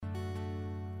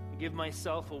give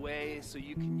myself away so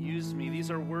you can use me. These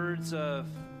are words of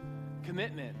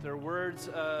commitment. They're words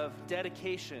of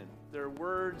dedication. They're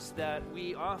words that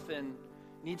we often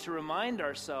need to remind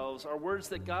ourselves are words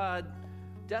that God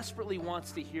desperately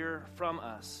wants to hear from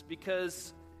us,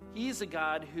 because He's a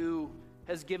God who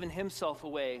has given Himself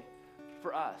away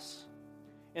for us.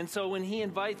 And so when He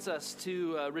invites us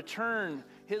to return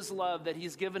His love that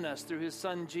He's given us through His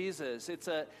Son Jesus, it's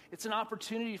an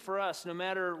opportunity for us, no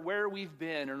matter where we've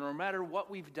been or no matter what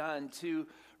we've done, to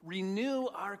renew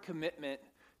our commitment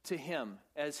to Him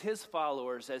as His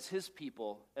followers, as His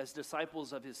people, as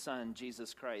disciples of His Son,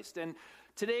 Jesus Christ. And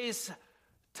today's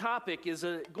topic is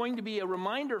going to be a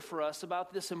reminder for us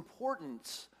about this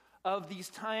importance of these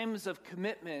times of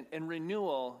commitment and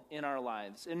renewal in our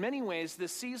lives. In many ways,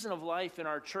 this season of life in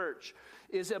our church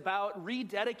is about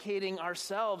rededicating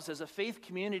ourselves as a faith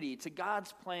community to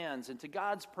God's plans and to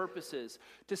God's purposes,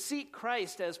 to seek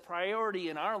Christ as priority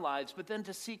in our lives, but then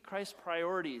to seek Christ's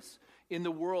priorities in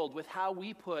the world with how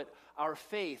we put our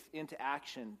faith into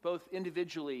action, both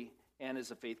individually and as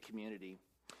a faith community.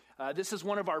 This is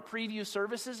one of our preview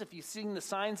services. If you've seen the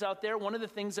signs out there, one of the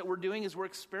things that we're doing is we're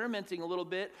experimenting a little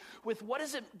bit with what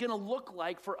is it going to look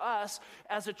like for us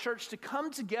as a church to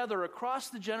come together across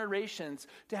the generations,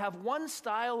 to have one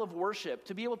style of worship,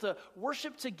 to be able to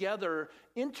worship together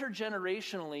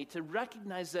intergenerationally, to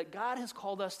recognize that God has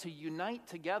called us to unite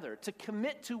together, to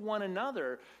commit to one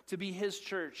another to be His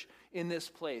church in this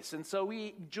place. And so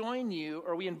we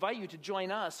invite you to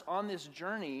join us on this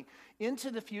journey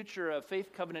into the future of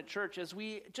Faith Covenant Church as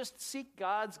we just seek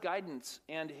God's guidance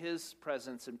and His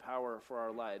presence and power for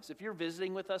our lives. If you're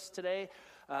visiting with us today,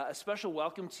 a special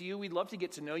welcome to you. We'd love to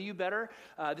get to know you better.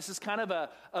 This is kind of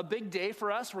a big day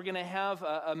for us. We're going to have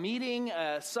a meeting,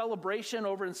 a celebration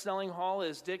over in Snelling Hall,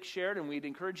 as Dick shared, and we'd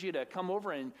encourage you to come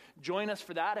over and join us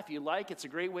for that if you like. It's a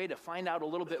great way to find out a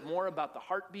little bit more about the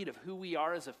heartbeat of who we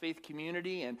are as a faith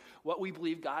community and what we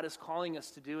believe God is calling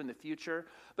us to do in the future.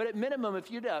 But at minimum,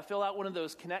 if you'd fill out one of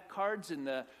those Connect cards in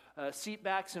the seat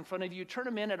backs in front of you, turn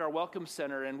them in at our Welcome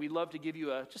Center, and we'd love to give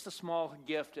you just a small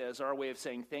gift as our way of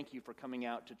saying thank you for coming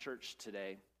out to church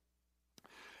today.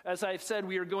 As I've said,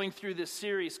 we are going through this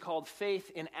series called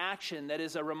Faith in Action that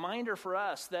is a reminder for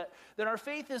us that our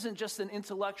faith isn't just an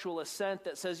intellectual assent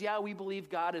that says, yeah, we believe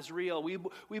God is real.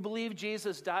 We believe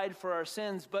Jesus died for our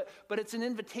sins, but it's an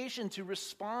invitation to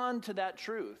respond to that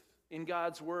truth in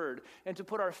God's word and to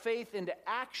put our faith into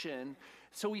action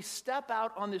so we step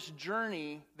out on this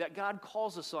journey that God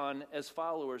calls us on as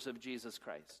followers of Jesus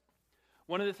Christ.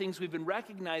 One of the things we've been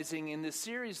recognizing in this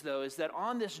series, though, is that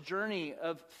on this journey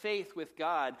of faith with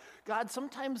God, God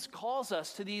sometimes calls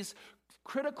us to these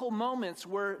critical moments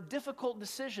where difficult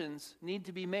decisions need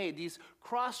to be made, these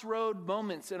crossroad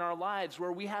moments in our lives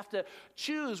where we have to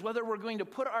choose whether we're going to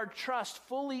put our trust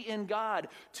fully in God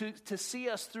to see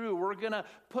us through. We're going to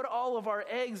put all of our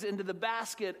eggs into the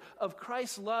basket of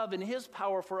Christ's love and His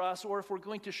power for us, or if we're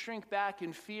going to shrink back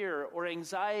in fear or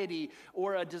anxiety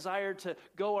or a desire to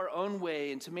go our own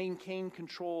way and to maintain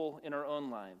control in our own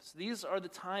lives. These are the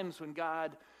times when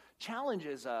God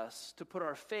challenges us to put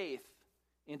our faith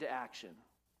into action.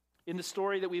 In the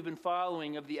story that we've been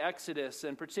following of the Exodus,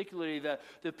 and particularly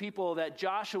the people that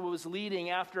Joshua was leading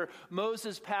after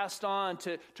Moses passed on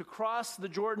to cross the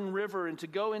Jordan River and to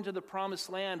go into the promised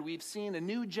land, we've seen a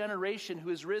new generation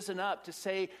who has risen up to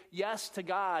say yes to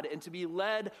God and to be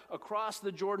led across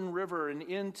the Jordan River and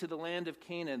into the land of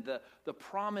Canaan, the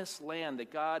promised land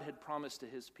that God had promised to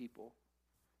His people.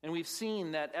 And we've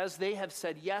seen that as they have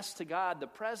said yes to God, the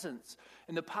presence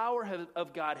and the power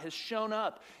of God has shown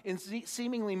up in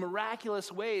seemingly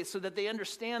miraculous ways so that they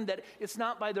understand that it's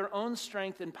not by their own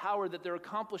strength and power that they're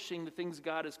accomplishing the things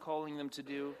God is calling them to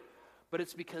do, but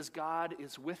it's because God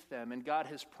is with them and God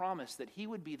has promised that He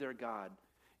would be their God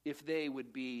if they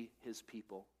would be His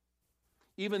people.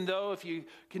 Even though if you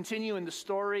continue in the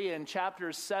story in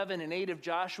chapters 7 and 8 of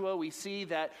Joshua, we see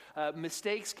that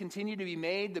mistakes continue to be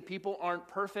made. The people aren't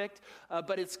perfect,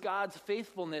 but it's God's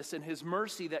faithfulness and His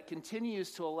mercy that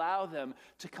continues to allow them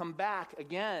to come back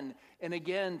again and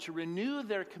again to renew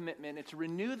their commitment and to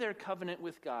renew their covenant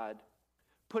with God,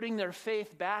 putting their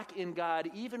faith back in God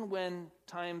even when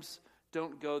times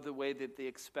don't go the way that they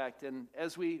expect. And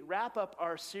as we wrap up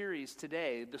our series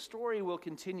today, the story will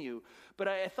continue. But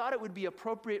I thought it would be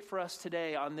appropriate for us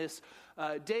today on this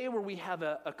day where we have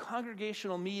a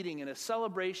congregational meeting and a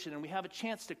celebration, and we have a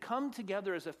chance to come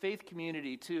together as a faith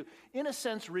community to, in a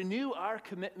sense, renew our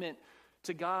commitment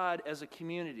to God as a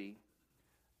community.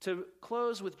 To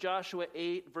close with Joshua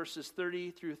 8, verses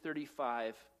 30 through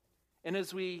 35. And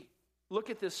as we look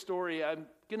at this story, I'm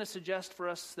going to suggest for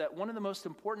us that one of the most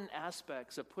important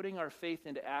aspects of putting our faith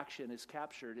into action is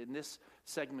captured in this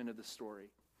segment of the story.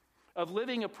 Of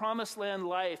living a promised land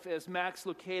life, as Max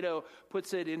Lucado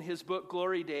puts it in his book,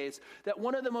 Glory Days, that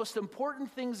one of the most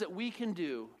important things that we can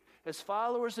do as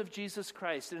followers of Jesus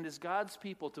Christ and as God's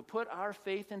people to put our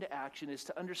faith into action is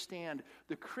to understand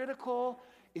the critical,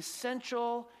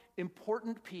 essential,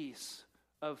 important piece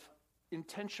of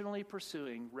intentionally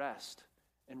pursuing rest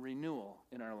and renewal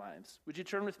in our lives. Would you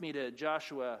turn with me to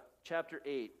Joshua chapter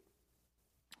 8,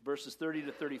 verses 30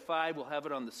 to 35? We'll have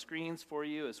it on the screens for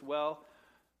you as well.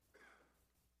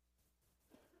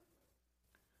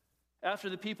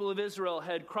 After the people of Israel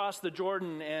had crossed the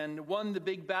Jordan and won the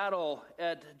big battle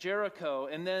at Jericho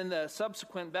and then the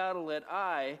subsequent battle at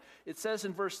Ai, it says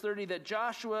in verse 30 that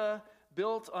Joshua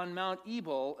built on Mount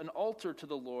Ebal an altar to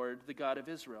the Lord, the God of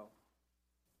Israel.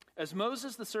 As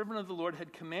Moses, the servant of the Lord,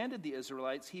 had commanded the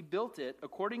Israelites, he built it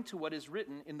according to what is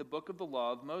written in the book of the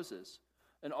law of Moses,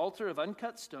 an altar of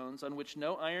uncut stones on which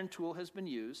no iron tool has been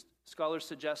used. Scholars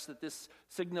suggest that this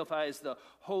signifies the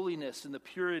holiness and the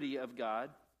purity of God.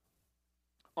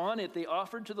 On it they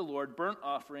offered to the Lord burnt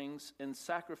offerings and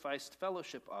sacrificed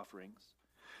fellowship offerings.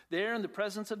 There in the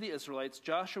presence of the Israelites,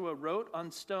 Joshua wrote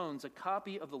on stones a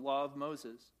copy of the law of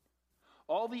Moses.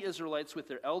 All the Israelites with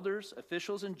their elders,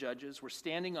 officials, and judges were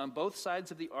standing on both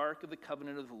sides of the ark of the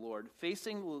covenant of the Lord,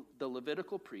 facing the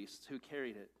Levitical priests who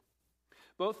carried it.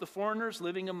 Both the foreigners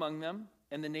living among them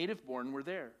and the native-born were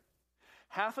there.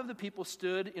 Half of the people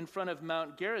stood in front of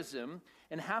Mount Gerizim,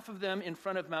 and half of them in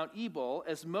front of Mount Ebal,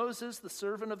 as Moses, the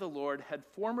servant of the Lord, had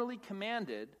formerly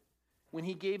commanded when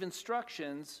he gave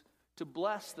instructions to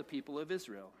bless the people of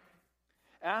Israel.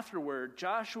 Afterward,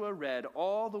 Joshua read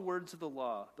all the words of the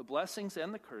law, the blessings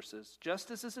and the curses, just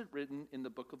as is it written in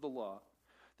the book of the law.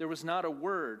 There was not a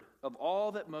word of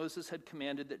all that Moses had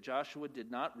commanded that Joshua did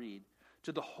not read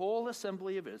to the whole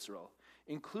assembly of Israel,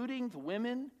 including the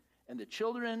women and the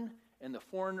children and the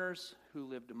foreigners who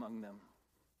lived among them.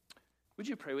 Would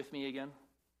you pray with me again?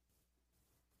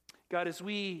 God, as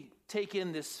we take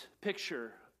in this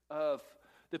picture of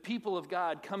the people of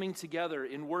God coming together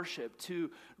in worship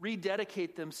to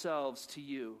rededicate themselves to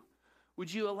you,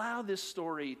 would you allow this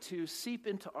story to seep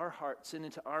into our hearts and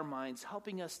into our minds,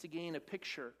 helping us to gain a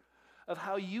picture of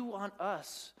how you want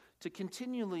us to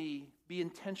continually be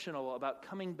intentional about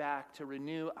coming back to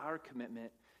renew our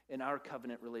commitment and our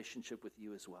covenant relationship with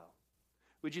you as well.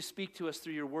 Would you speak to us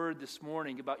through your word this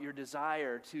morning about your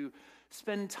desire to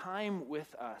spend time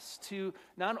with us, to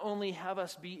not only have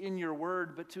us be in your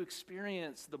word, but to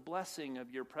experience the blessing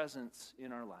of your presence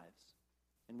in our lives.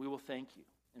 And we will thank you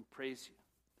and praise you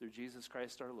through Jesus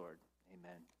Christ our Lord.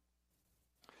 Amen.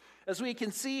 As we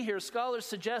can see here, scholars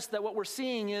suggest that what we're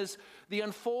seeing is the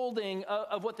unfolding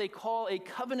of what they call a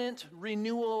covenant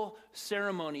renewal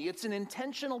ceremony. It's an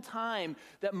intentional time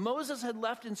that Moses had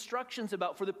left instructions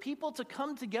about for the people to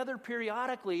come together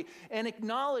periodically and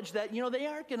acknowledge that, they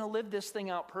aren't going to live this thing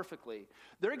out perfectly.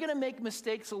 They're going to make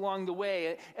mistakes along the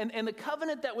way. And the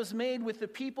covenant that was made with the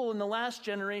people in the last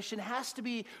generation has to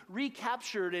be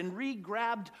recaptured and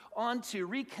re-grabbed onto,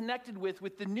 reconnected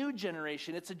with the new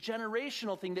generation. It's a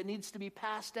generational thing that needs to be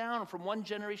passed down from one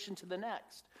generation to the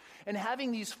next. And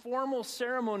having these formal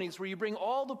ceremonies where you bring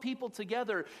all the people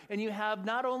together and you have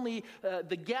not only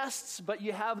the guests, but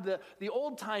you have the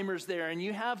old-timers there, and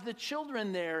you have the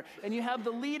children there, and you have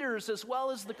the leaders as well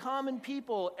as the common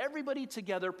people, everybody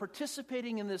together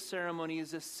participating in this ceremony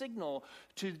is a signal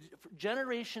to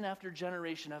generation after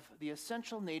generation of the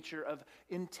essential nature of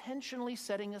intentionally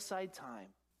setting aside time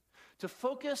to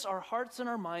focus our hearts and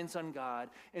our minds on God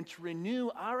and to renew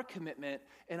our commitment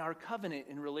and our covenant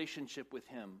in relationship with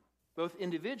him, both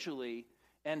individually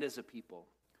and as a people.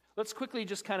 Let's quickly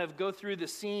just kind of go through the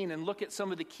scene and look at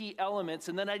some of the key elements,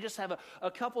 and then I just have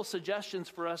a couple suggestions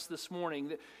for us this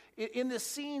morning. In this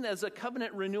scene as a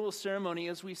covenant renewal ceremony,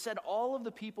 as we said, all of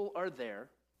the people are there.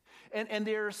 And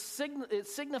it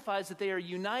signifies that they are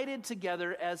united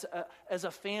together as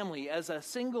a family, as a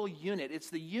single unit. It's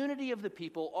the unity of the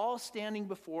people all standing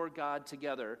before God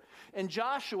together. And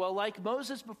Joshua, like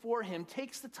Moses before him,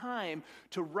 takes the time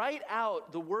to write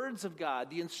out the words of God,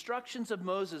 the instructions of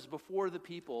Moses before the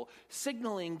people,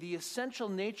 signaling the essential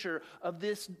nature of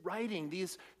this writing,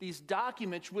 these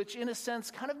documents, which in a sense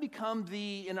kind of become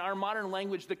in our modern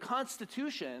language, the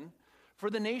Constitution for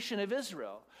the nation of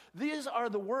Israel. These are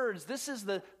the words. This is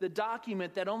the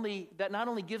document that not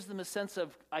only gives them a sense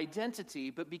of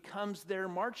identity, but becomes their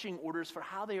marching orders for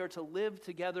how they are to live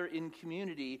together in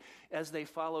community as they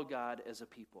follow God as a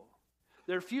people.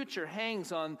 Their future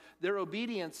hangs on their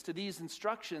obedience to these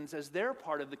instructions as they're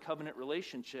part of the covenant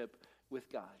relationship with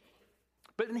God.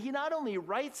 But he not only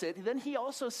writes it, then he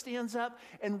also stands up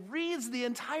and reads the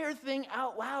entire thing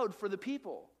out loud for the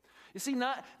people. You see,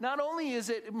 not only is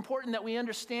it important that we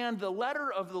understand the letter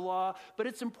of the law, but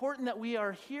it's important that we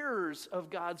are hearers of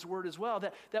God's word as well,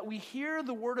 that we hear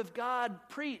the word of God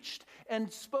preached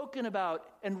and spoken about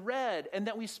and read, and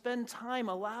that we spend time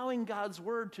allowing God's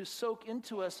word to soak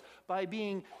into us by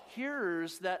being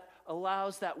hearers that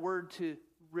allows that word to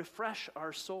refresh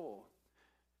our soul.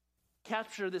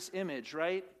 Capture this image,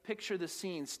 right? Picture the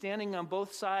scene. Standing on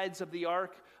both sides of the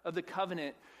Ark of the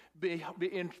Covenant,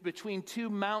 between two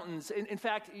mountains. In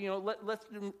fact, let's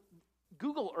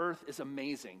Google Earth is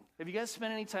amazing. Have you guys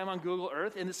spent any time on Google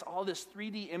Earth and all this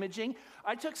 3D imaging?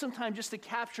 I took some time just to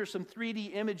capture some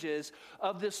 3D images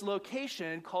of this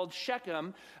location called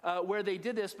Shechem, where they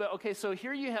did this. But okay, so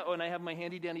here you have, and I have my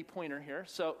handy dandy pointer here.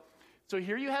 So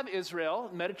here you have Israel,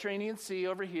 Mediterranean Sea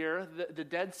over here, the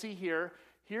Dead Sea here.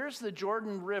 Here's the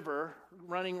Jordan River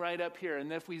running right up here.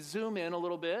 And if we zoom in a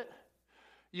little bit,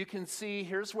 you can see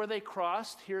here's where they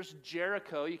crossed. Here's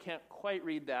Jericho. You can't quite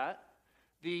read that.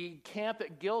 The camp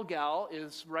at Gilgal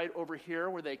is right over here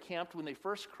where they camped when they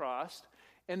first crossed.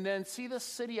 And then see this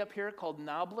city up here called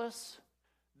Nablus?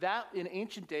 That in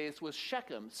ancient days was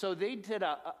Shechem. So they did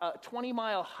a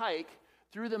 20-mile hike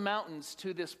through the mountains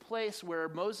to this place where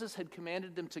Moses had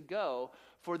commanded them to go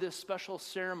for this special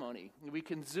ceremony. We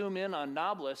can zoom in on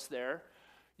Nablus there.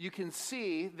 You can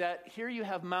see that here you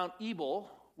have Mount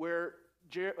Ebal, where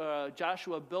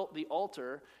Joshua built the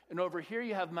altar, and over here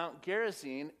you have Mount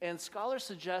Gerizim, and scholars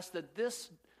suggest that this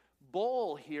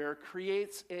bowl here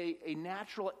creates a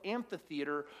natural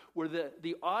amphitheater where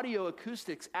the audio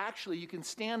acoustics, actually you can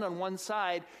stand on one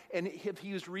side, and if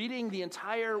he was reading the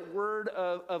entire word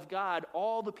of God,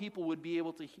 all the people would be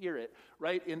able to hear it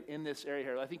right in this area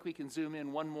here. I think we can zoom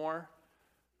in one more.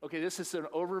 Okay, this is an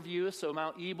overview, so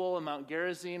Mount Ebal and Mount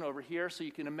Gerizim over here, so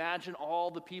you can imagine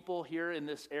all the people here in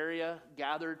this area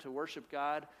gathered to worship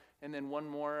God. And then one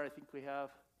more I think we have.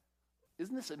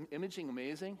 Isn't this imaging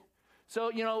amazing?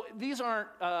 So, these aren't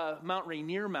Mount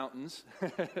Rainier mountains,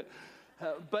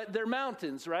 but they're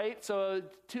mountains, right? So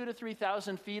 2,000 to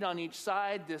 3,000 feet on each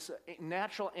side, this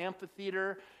natural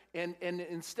amphitheater. And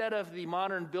instead of the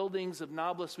modern buildings of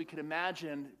Nablus, we could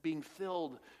imagine being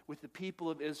filled with the people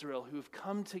of Israel who have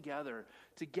come together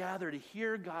to gather to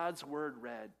hear God's word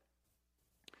read.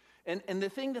 And the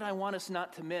thing that I want us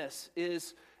not to miss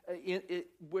is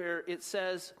where it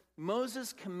says,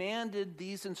 Moses commanded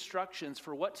these instructions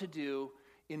for what to do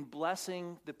in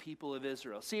blessing the people of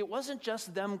Israel. See, it wasn't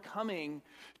just them coming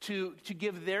to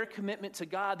give their commitment to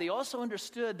God. They also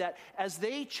understood that as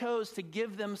they chose to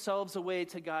give themselves away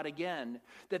to God again,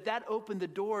 that opened the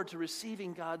door to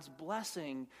receiving God's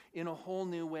blessing in a whole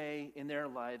new way in their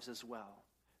lives as well.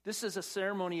 This is a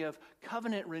ceremony of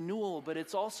covenant renewal, but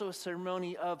it's also a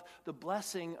ceremony of the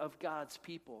blessing of God's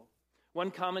people. One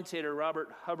commentator, Robert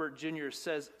Hubbard Jr.,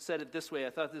 said it this way. I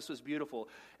thought this was beautiful.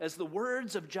 As the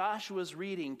words of Joshua's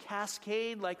reading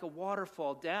cascade like a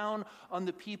waterfall down on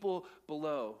the people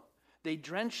below, they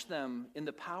drench them in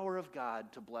the power of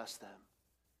God to bless them.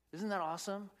 Isn't that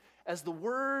awesome? As the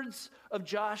words of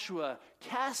Joshua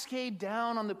cascade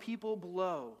down on the people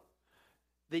below,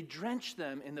 they drench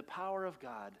them in the power of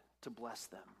God to bless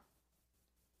them.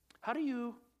 How do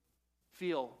you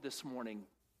feel this morning?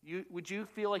 Would you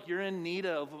feel like you're in need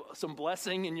of some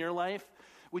blessing in your life?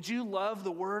 Would you love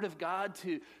the word of God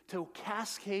to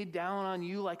cascade down on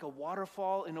you like a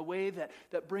waterfall in a way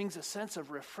that brings a sense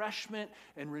of refreshment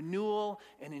and renewal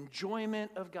and enjoyment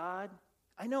of God?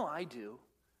 I know I do.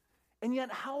 And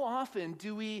yet, how often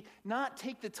do we not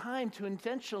take the time to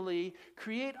intentionally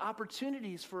create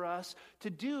opportunities for us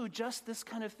to do just this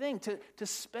kind of thing, to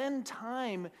spend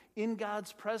time in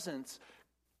God's presence,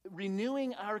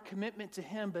 renewing our commitment to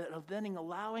Him, but then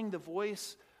allowing the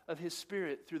voice of His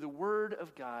Spirit through the Word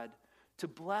of God to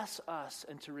bless us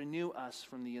and to renew us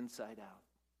from the inside out.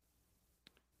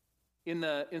 In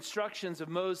the instructions of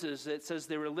Moses, it says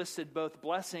they were listed both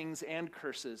blessings and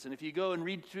curses. And if you go and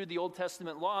read through the Old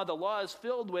Testament law, the law is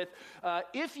filled with,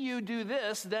 if you do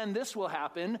this, then this will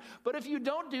happen. But if you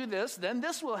don't do this, then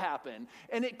this will happen.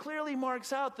 And it clearly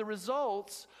marks out the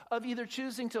results of either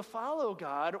choosing to follow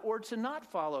God or to not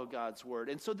follow God's word.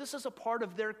 And so this is a part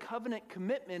of their covenant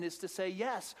commitment, is to say,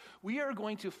 yes, we are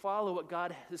going to follow what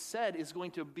God has said is going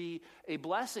to be a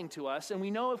blessing to us. And we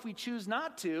know if we choose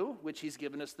not to, which He's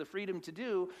given us the freedom to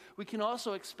do, we can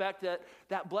also expect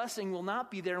that blessing will not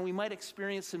be there, and we might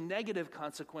experience some negative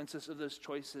consequences of those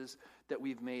choices that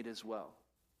we've made as well.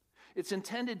 It's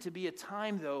intended to be a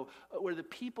time, though, where the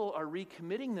people are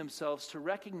recommitting themselves to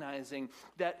recognizing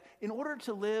that in order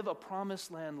to live a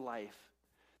promised land life,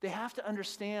 They have to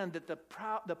understand that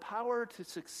the power to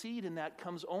succeed in that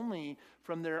comes only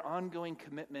from their ongoing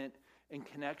commitment and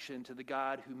connection to the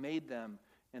God who made them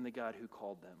and the God who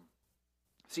called them.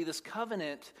 See, this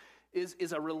covenant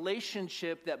is a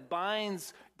relationship that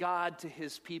binds God to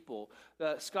his people.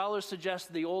 Scholars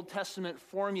suggest the Old Testament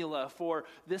formula for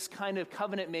this kind of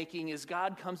covenant making is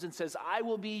God comes and says, I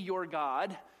will be your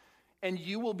God, and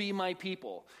you will be my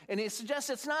people. And it suggests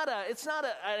it's not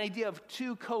an idea of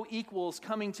two co-equals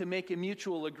coming to make a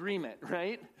mutual agreement,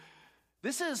 right?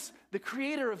 This is the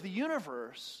creator of the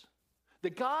universe, the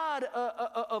God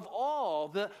of all,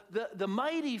 the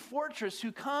mighty fortress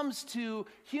who comes to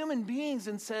human beings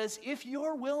and says, if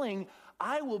you're willing,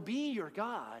 I will be your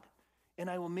God, and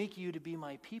I will make you to be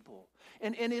my people.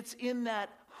 And it's in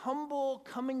that humble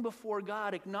coming before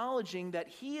God, acknowledging that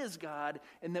he is God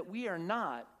and that we are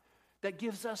not, that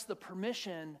gives us the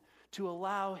permission to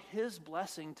allow his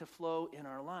blessing to flow in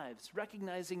our lives,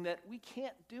 recognizing that we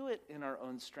can't do it in our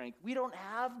own strength. We don't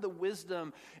have the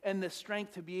wisdom and the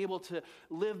strength to be able to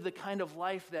live the kind of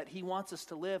life that he wants us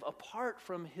to live apart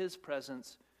from his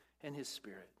presence and his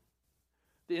Spirit.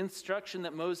 The instruction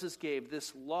that Moses gave,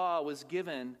 this law, was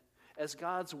given as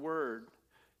God's word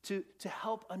to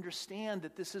help understand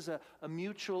that this is a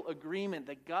mutual agreement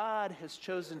that God has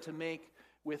chosen to make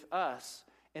with us,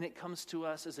 and it comes to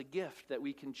us as a gift that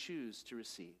we can choose to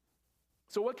receive.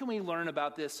 So what can we learn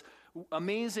about this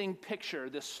amazing picture,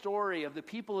 this story of the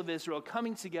people of Israel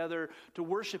coming together to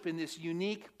worship in this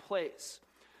unique place?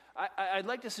 I'd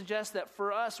like to suggest that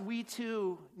for us, we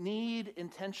too need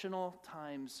intentional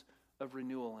times of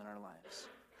renewal in our lives.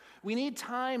 We need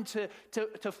time to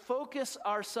focus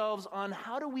ourselves on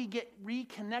how do we get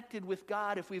reconnected with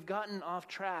God if we've gotten off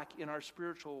track in our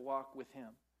spiritual walk with him.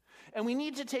 And we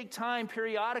need to take time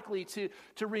periodically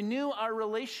to renew our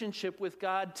relationship with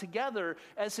God together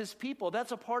as his people.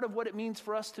 That's a part of what it means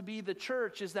for us to be the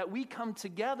church, is that we come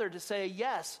together to say,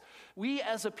 yes, we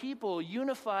as a people,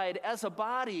 unified as a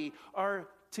body, are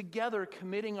together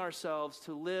committing ourselves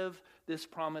to live this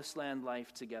promised land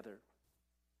life together.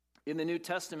 In the New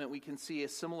Testament, we can see a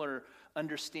similar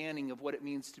understanding of what it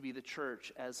means to be the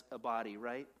church as a body,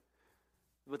 right?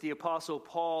 What the Apostle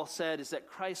Paul said is that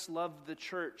Christ loved the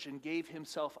church and gave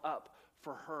himself up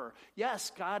for her.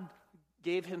 Yes, God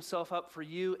gave himself up for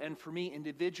you and for me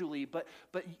individually, but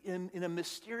in a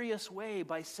mysterious way,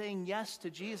 by saying yes to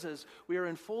Jesus, we are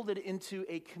enfolded into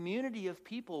a community of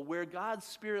people where God's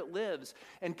Spirit lives,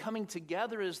 and coming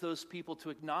together as those people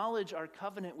to acknowledge our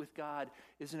covenant with God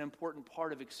is an important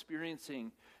part of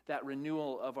experiencing that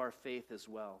renewal of our faith as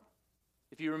well.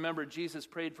 If you remember, Jesus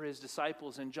prayed for his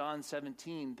disciples in John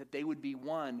 17 that they would be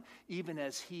one, even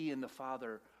as he and the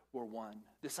Father were one.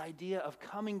 This idea of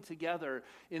coming together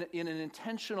in an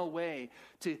intentional way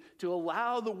to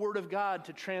allow the Word of God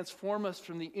to transform us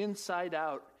from the inside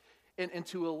out and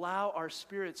to allow our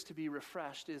spirits to be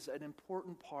refreshed is an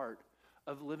important part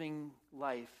of living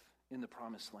life in the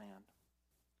Promised Land.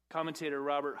 Commentator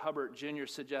Robert Hubbard Jr.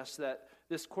 suggests that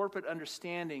this corporate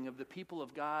understanding of the people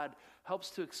of God helps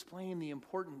to explain the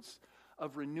importance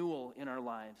of renewal in our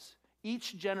lives.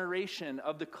 Each generation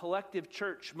of the collective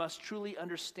church must truly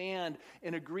understand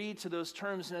and agree to those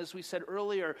terms. And as we said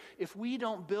earlier, if we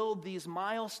don't build these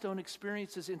milestone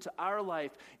experiences into our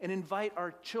life and invite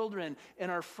our children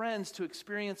and our friends to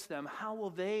experience them, how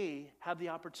will they have the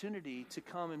opportunity to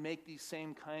come and make these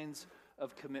same kinds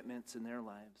of commitments in their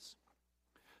lives?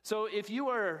 So if you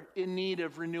are in need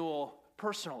of renewal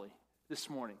personally this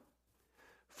morning,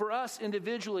 for us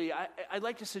individually, I'd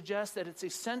like to suggest that it's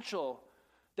essential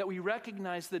that we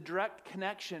recognize the direct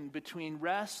connection between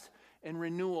rest and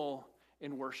renewal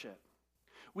in worship.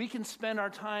 We can spend our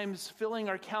times filling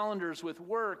our calendars with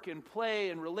work and play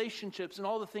and relationships and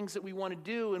all the things that we want to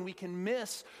do, and we can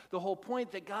miss the whole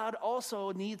point that God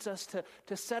also needs us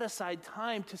to set aside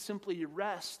time to simply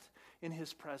rest in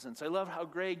his presence. I love how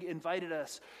Greg invited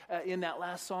us in that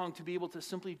last song to be able to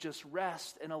simply just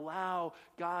rest and allow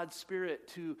God's Spirit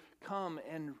to come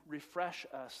and refresh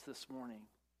us this morning.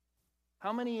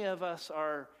 How many of us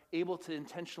are able to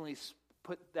intentionally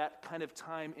put that kind of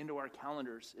time into our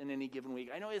calendars in any given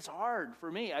week? I know it's hard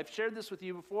for me. I've shared this with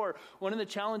you before. One of the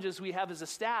challenges we have as a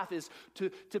staff is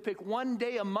to pick one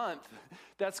day a month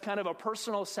that's kind of a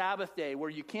personal Sabbath day where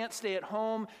you can't stay at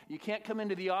home, you can't come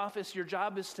into the office. Your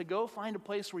job is to go find a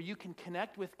place where you can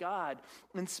connect with God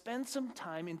and spend some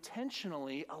time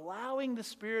intentionally allowing the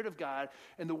Spirit of God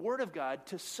and the Word of God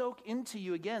to soak into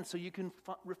you again so you can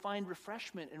find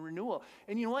refreshment and renewal.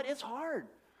 And you know what? It's hard.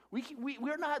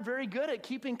 We're not very good at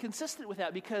keeping consistent with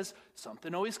that because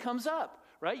something always comes up,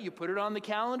 right? You put it on the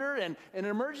calendar and an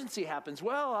emergency happens.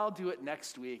 Well, I'll do it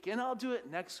next week, and I'll do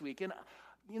it next week. And,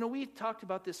 we talked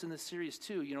about this in the series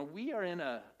too. We are in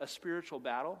a spiritual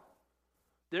battle.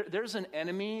 There's an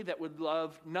enemy that would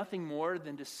love nothing more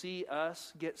than to see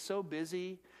us get so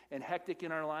busy and hectic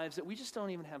in our lives that we just don't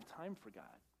even have time for God.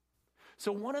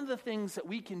 So one of the things that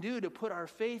we can do to put our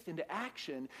faith into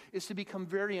action is to become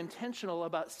very intentional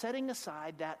about setting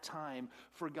aside that time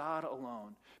for God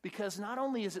alone. Because not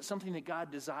only is it something that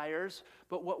God desires,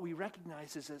 but what we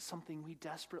recognize is it's something we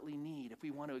desperately need if we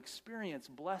want to experience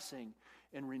blessing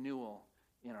and renewal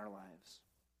in our lives.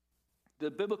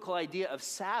 The biblical idea of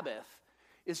Sabbath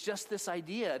is just this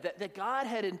idea that God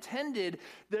had intended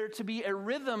there to be a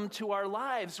rhythm to our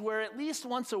lives where at least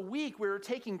once a week we were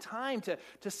taking time to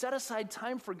set aside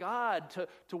time for God,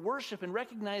 to worship and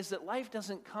recognize that life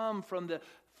doesn't come from the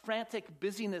frantic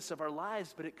busyness of our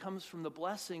lives, but it comes from the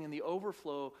blessing and the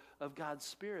overflow of God's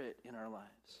Spirit in our lives.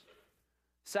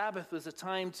 Sabbath was a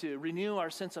time to renew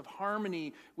our sense of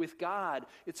harmony with God.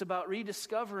 It's about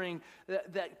rediscovering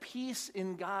that peace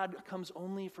in God comes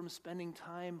only from spending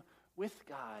time with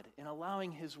God and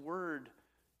allowing His Word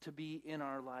to be in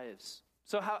our lives.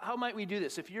 So how might we do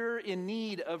this? If you're in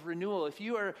need of renewal, if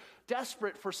you are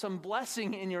desperate for some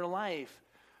blessing in your life,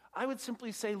 I would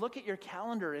simply say look at your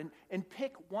calendar and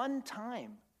pick one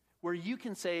time where you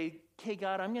can say, okay,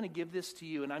 God, I'm going to give this to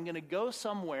you, and I'm going to go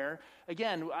somewhere.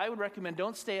 Again, I would recommend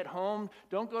don't stay at home,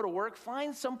 don't go to work.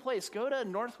 Find some place. Go to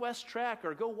Northwest Trek,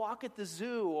 or go walk at the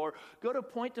zoo, or go to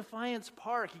Point Defiance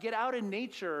Park. Get out in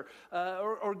nature,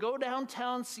 or go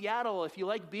downtown Seattle if you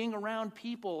like being around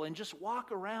people, and just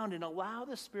walk around and allow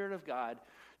the Spirit of God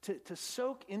to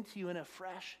soak into you in a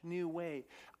fresh, new way.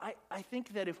 I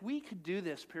think that if we could do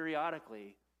this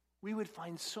periodically, we would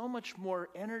find so much more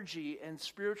energy and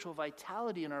spiritual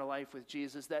vitality in our life with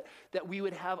Jesus that we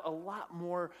would have a lot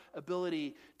more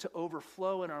ability to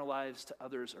overflow in our lives to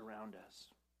others around us.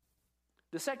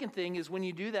 The second thing is when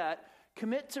you do that,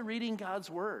 commit to reading God's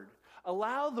Word.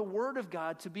 Allow the Word of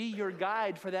God to be your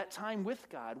guide for that time with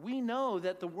God. We know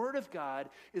that the Word of God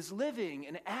is living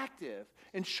and active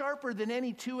and sharper than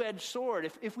any two-edged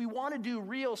sword. If we want to do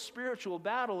real spiritual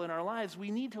battle in our lives,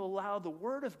 we need to allow the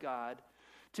Word of God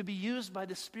to be used by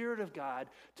the Spirit of God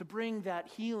to bring that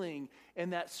healing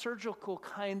and that surgical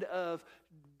kind of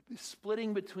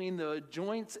splitting between the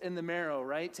joints and the marrow,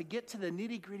 right? To get to the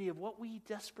nitty-gritty of what we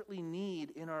desperately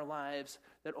need in our lives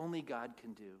that only God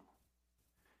can do.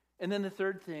 And then the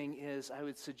third thing is, I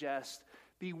would suggest,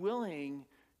 be willing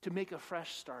to make a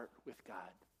fresh start with God.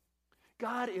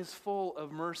 God is full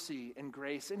of mercy and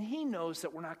grace, and He knows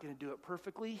that we're not going to do it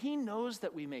perfectly. He knows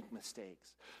that we make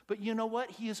mistakes. But you know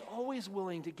what? He is always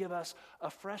willing to give us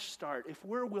a fresh start if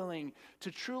we're willing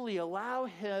to truly allow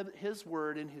His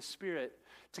Word and His Spirit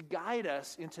to guide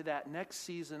us into that next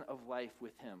season of life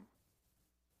with Him.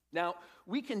 Now,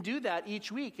 we can do that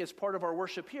each week as part of our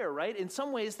worship here, right? In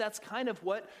some ways, that's kind of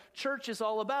what church is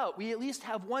all about. We at least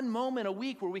have one moment a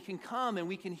week where we can come and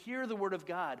we can hear the Word of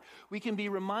God. We can be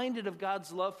reminded of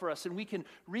God's love for us, and we can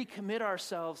recommit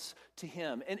ourselves to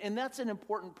Him. And that's an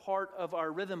important part of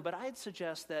our rhythm, but I'd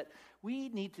suggest that we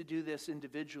need to do this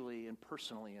individually and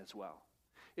personally as well.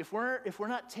 If we're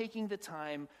not taking the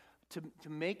time to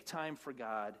make time for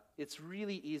God, it's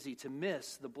really easy to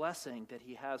miss the blessing that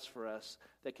He has for us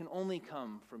that can only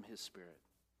come from His Spirit.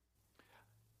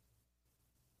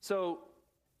 So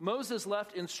Moses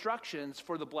left instructions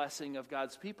for the blessing of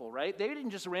God's people, right? They didn't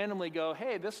just randomly go,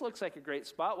 hey, this looks like a great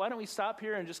spot. Why don't we stop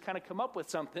here and just kind of come up with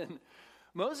something?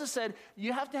 Moses said,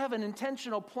 you have to have an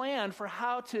intentional plan for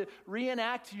how to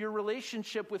reenact your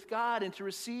relationship with God and to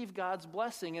receive God's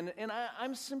blessing. And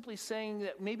I'm simply saying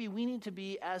that maybe we need to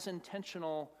be as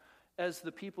intentional as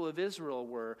the people of Israel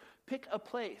were. Pick a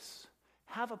place.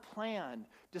 Have a plan.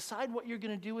 Decide what you're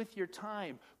going to do with your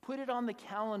time. Put it on the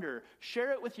calendar.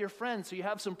 Share it with your friends so you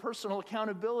have some personal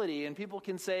accountability and people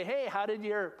can say, hey, how did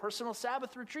your personal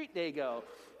Sabbath retreat day go?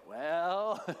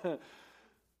 Well...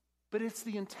 But it's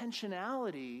the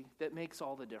intentionality that makes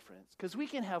all the difference. Because we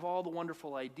can have all the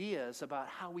wonderful ideas about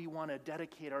how we want to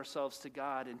dedicate ourselves to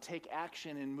God and take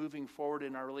action in moving forward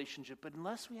in our relationship. But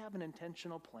unless we have an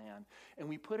intentional plan and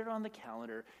we put it on the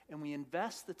calendar and we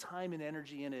invest the time and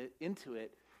energy into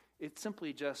it, it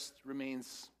simply just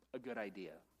remains a good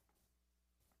idea.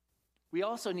 We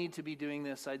also need to be doing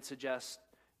this, I'd suggest,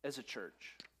 as a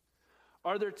church.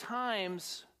 Are there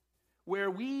times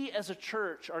where we as a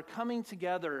church are coming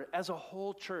together as a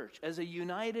whole church, as a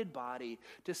united body,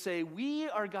 to say we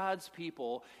are God's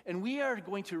people and we are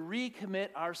going to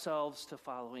recommit ourselves to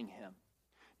following Him?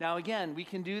 Now, again, we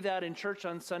can do that in church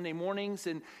on Sunday mornings,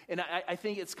 and I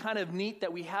think it's kind of neat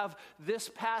that we have this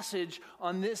passage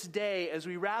on this day as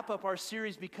we wrap up our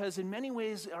series, because in many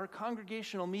ways, our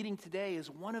congregational meeting today is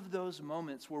one of those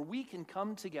moments where we can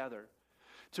come together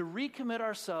to recommit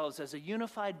ourselves as a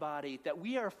unified body, that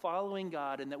we are following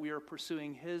God and that we are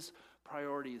pursuing His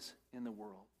priorities in the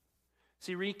world.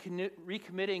 See,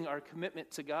 recommitting our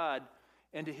commitment to God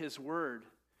and to His Word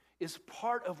is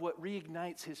part of what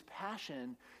reignites His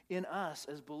passion in us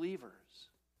as believers.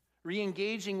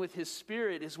 Re-engaging with His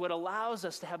Spirit is what allows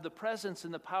us to have the presence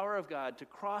and the power of God to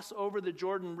cross over the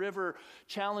Jordan River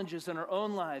challenges in our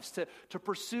own lives, to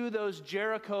pursue those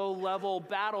Jericho-level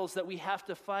battles that we have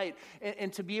to fight,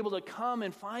 and to be able to come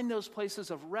and find those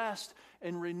places of rest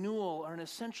and renewal are an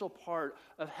essential part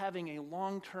of having a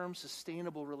long-term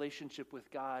sustainable relationship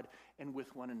with God and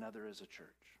with one another as a church.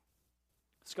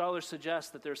 Scholars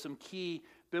suggest that there's some key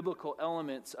biblical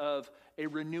elements of a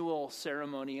renewal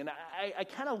ceremony. And I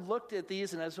kind of looked at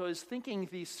these, and as I was thinking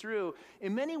these through,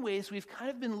 in many ways, we've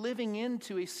kind of been living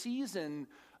into a season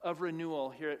of renewal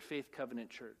here at Faith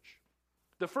Covenant Church.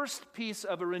 The first piece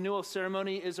of a renewal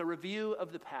ceremony is a review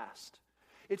of the past.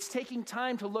 It's taking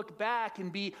time to look back and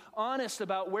be honest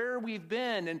about where we've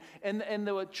been and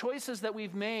the choices that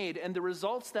we've made and the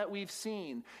results that we've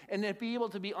seen. And to be able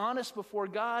to be honest before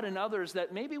God and others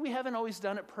that maybe we haven't always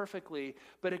done it perfectly,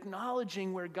 but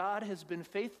acknowledging where God has been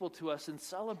faithful to us and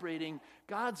celebrating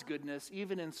God's goodness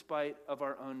even in spite of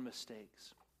our own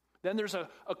mistakes. Then there's a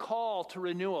call to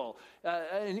renewal,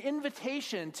 an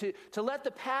invitation to let the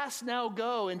past now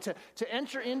go and to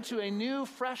enter into a new,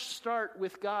 fresh start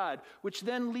with God, which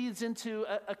then leads into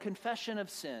a confession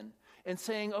of sin and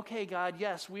saying, okay, God,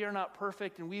 yes, we are not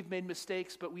perfect and we've made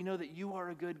mistakes, but we know that you are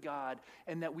a good God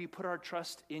and that we put our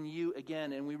trust in you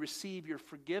again and we receive your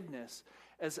forgiveness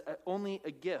as only a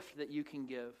gift that you can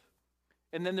give.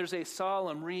 And then there's a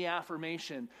solemn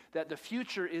reaffirmation that the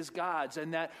future is God's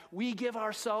and that we give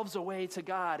ourselves away to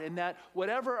God and that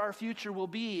whatever our future will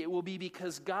be, it will be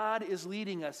because God is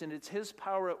leading us and it's His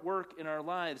power at work in our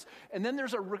lives. And then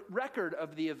there's a record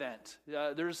of the event.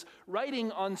 There's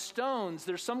writing on stones.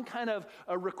 There's some kind of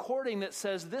a recording that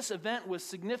says this event was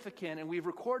significant and we've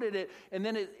recorded it, and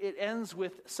then it ends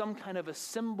with some kind of a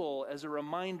symbol as a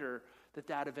reminder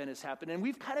that event has happened. And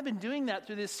we've kind of been doing that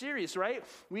through this series, right?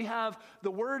 We have the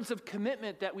words of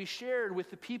commitment that we shared with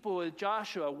the people with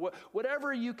Joshua.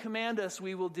 Whatever you command us,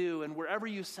 we will do, and wherever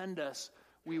you send us,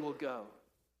 we will go.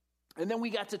 And then we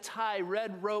got to tie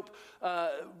red rope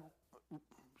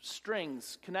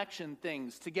strings, connection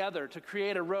things together to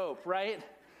create a rope, right?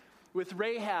 With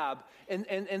Rahab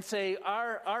and say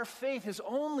our faith is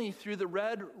only through the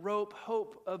red rope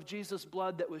hope of Jesus'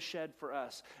 blood that was shed for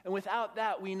us. And without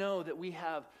that, we know that we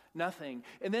have nothing.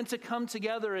 And then to come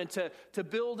together and to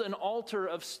build an altar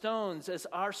of stones as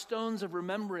our stones of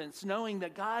remembrance, knowing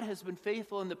that God has been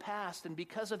faithful in the past, and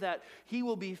because of that, He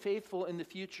will be faithful in the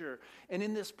future. And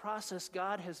in this process,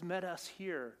 God has met us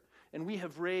here. And we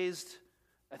have raised,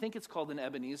 I think it's called an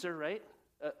Ebenezer, right?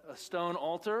 A stone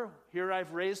altar. Here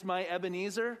I've raised my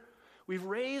Ebenezer. We've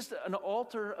raised an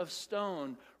altar of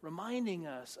stone reminding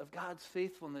us of God's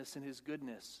faithfulness and His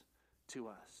goodness to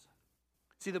us.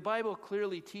 See, the Bible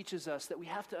clearly teaches us that we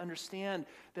have to understand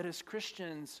that as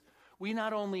Christians, we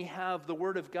not only have the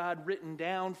Word of God written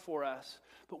down for us,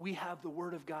 but we have the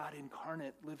Word of God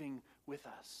incarnate living with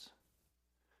us.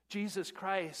 Jesus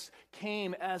Christ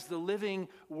came as the living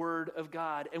Word of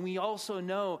God. And we also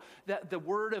know that the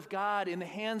Word of God in the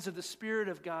hands of the Spirit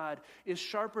of God is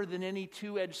sharper than any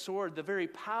two-edged sword. The very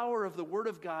power of the Word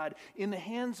of God in the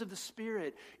hands of the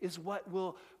Spirit is what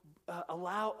will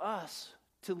allow us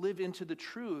to live into the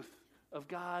truth of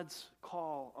God's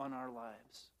call on our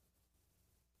lives.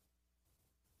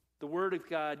 The Word of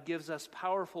God gives us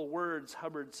powerful words,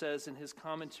 Hubbard says in his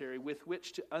commentary, with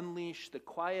which to unleash the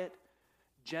quiet,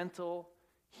 gentle,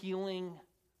 healing,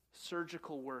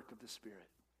 surgical work of the Spirit.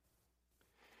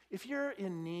 If you're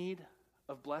in need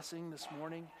of blessing this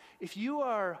morning, if you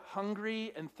are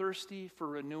hungry and thirsty for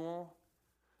renewal,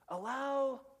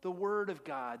 allow the Word of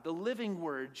God, the living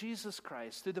Word, Jesus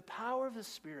Christ, through the power of the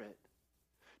Spirit,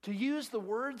 to use the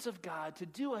words of God to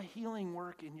do a healing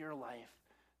work in your life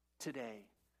today,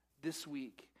 this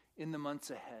week, in the months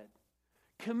ahead.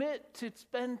 Commit to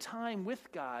spend time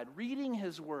with God, reading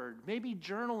His Word, maybe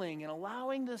journaling, and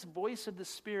allowing this voice of the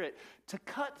Spirit to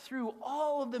cut through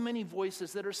all of the many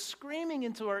voices that are screaming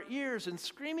into our ears and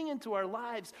screaming into our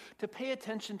lives, to pay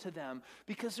attention to them,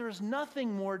 because there is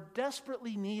nothing more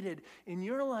desperately needed in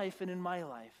your life and in my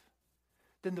life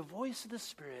than the voice of the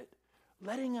Spirit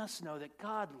letting us know that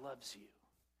God loves you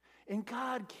And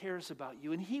God cares about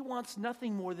you, and he wants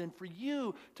nothing more than for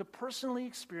you to personally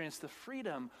experience the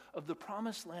freedom of the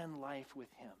promised land life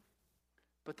with him.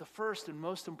 But the first and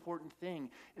most important thing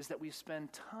is that we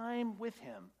spend time with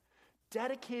him,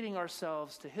 dedicating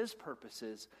ourselves to his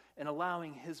purposes and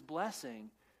allowing his blessing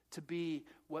to be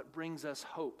what brings us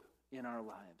hope in our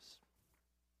lives.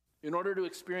 In order to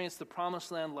experience the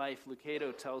promised land life,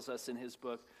 Lucado tells us in his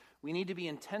book, we need to be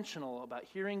intentional about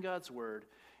hearing God's word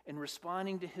and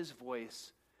responding to his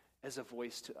voice as a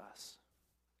voice to us.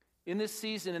 In this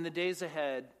season, in the days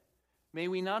ahead, may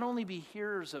we not only be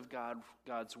hearers of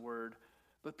God's word,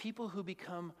 but people who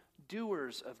become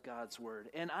doers of God's word.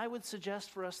 And I would suggest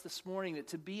for us this morning that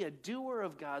to be a doer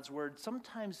of God's word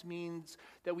sometimes means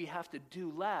that we have to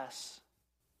do less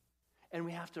and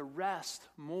we have to rest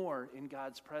more in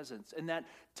God's presence. And that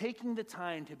taking the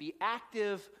time to be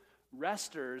active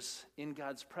resters in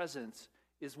God's presence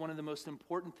is one of the most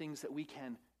important things that we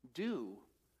can do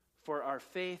for our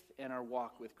faith and our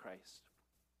walk with Christ.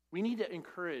 We need to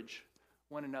encourage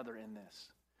one another in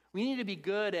this. We need to be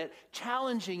good at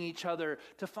challenging each other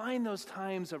to find those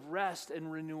times of rest and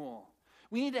renewal.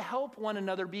 We need to help one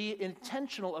another be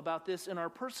intentional about this in our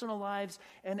personal lives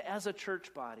and as a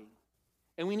church body.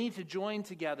 And we need to join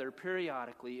together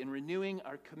periodically in renewing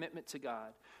our commitment to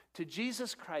God, to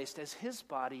Jesus Christ as his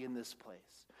body in this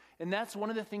place. And that's one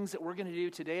of the things that we're going to do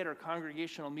today at our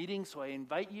congregational meeting. So I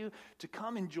invite you to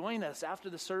come and join us after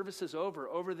the service is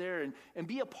over there, and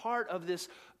be a part of this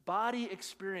body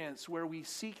experience where we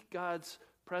seek God's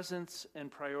presence and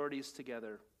priorities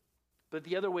together. But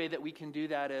the other way that we can do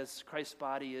that as Christ's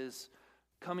body is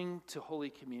coming to Holy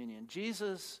Communion.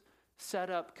 Jesus set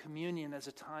up communion as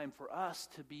a time for us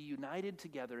to be united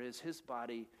together as his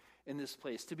body in this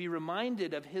place, to be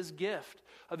reminded of his gift,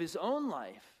 of his own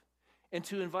life, and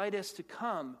to invite us to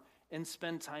come and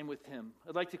spend time with him.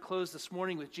 I'd like to close this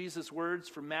morning with Jesus' words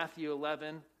from Matthew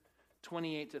 11,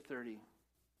 28 to 30.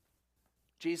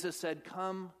 Jesus said,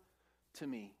 "Come to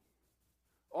me,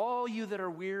 all you that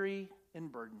are weary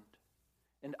and burdened,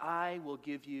 and I will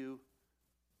give you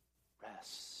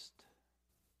rest.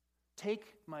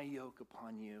 Take my yoke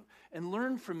upon you and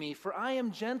learn from me, for I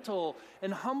am gentle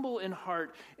and humble in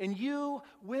heart, and you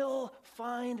will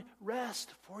find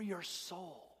rest for your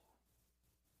soul.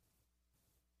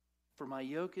 For my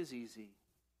yoke is easy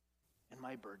and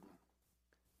my burden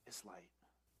is light."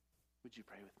 Would you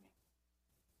pray with me?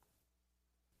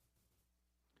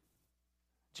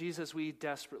 Jesus, we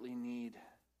desperately need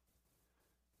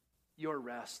your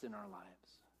rest in our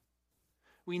lives.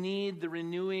 We need the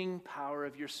renewing power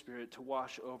of your Spirit to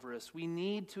wash over us. We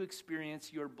need to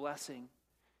experience your blessing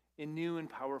in new and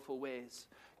powerful ways.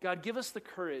 God, give us the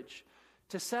courage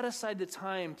to set aside the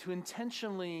time to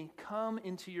intentionally come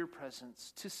into your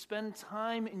presence, to spend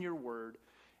time in your word,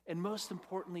 and most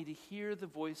importantly, to hear the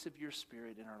voice of your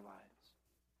Spirit in our lives.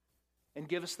 And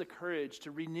give us the courage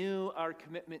to renew our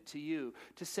commitment to you,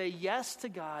 to say yes to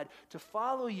God, to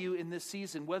follow you in this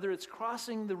season, whether it's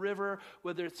crossing the river,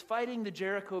 whether it's fighting the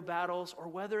Jericho battles, or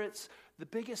whether it's the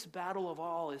biggest battle of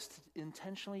all is to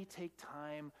intentionally take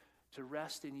time to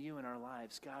rest in you in our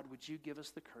lives. God, would you give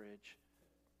us the courage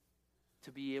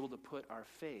to be able to put our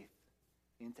faith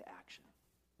into action?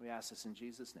 We ask this in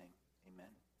Jesus' name.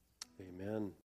 Amen. Amen.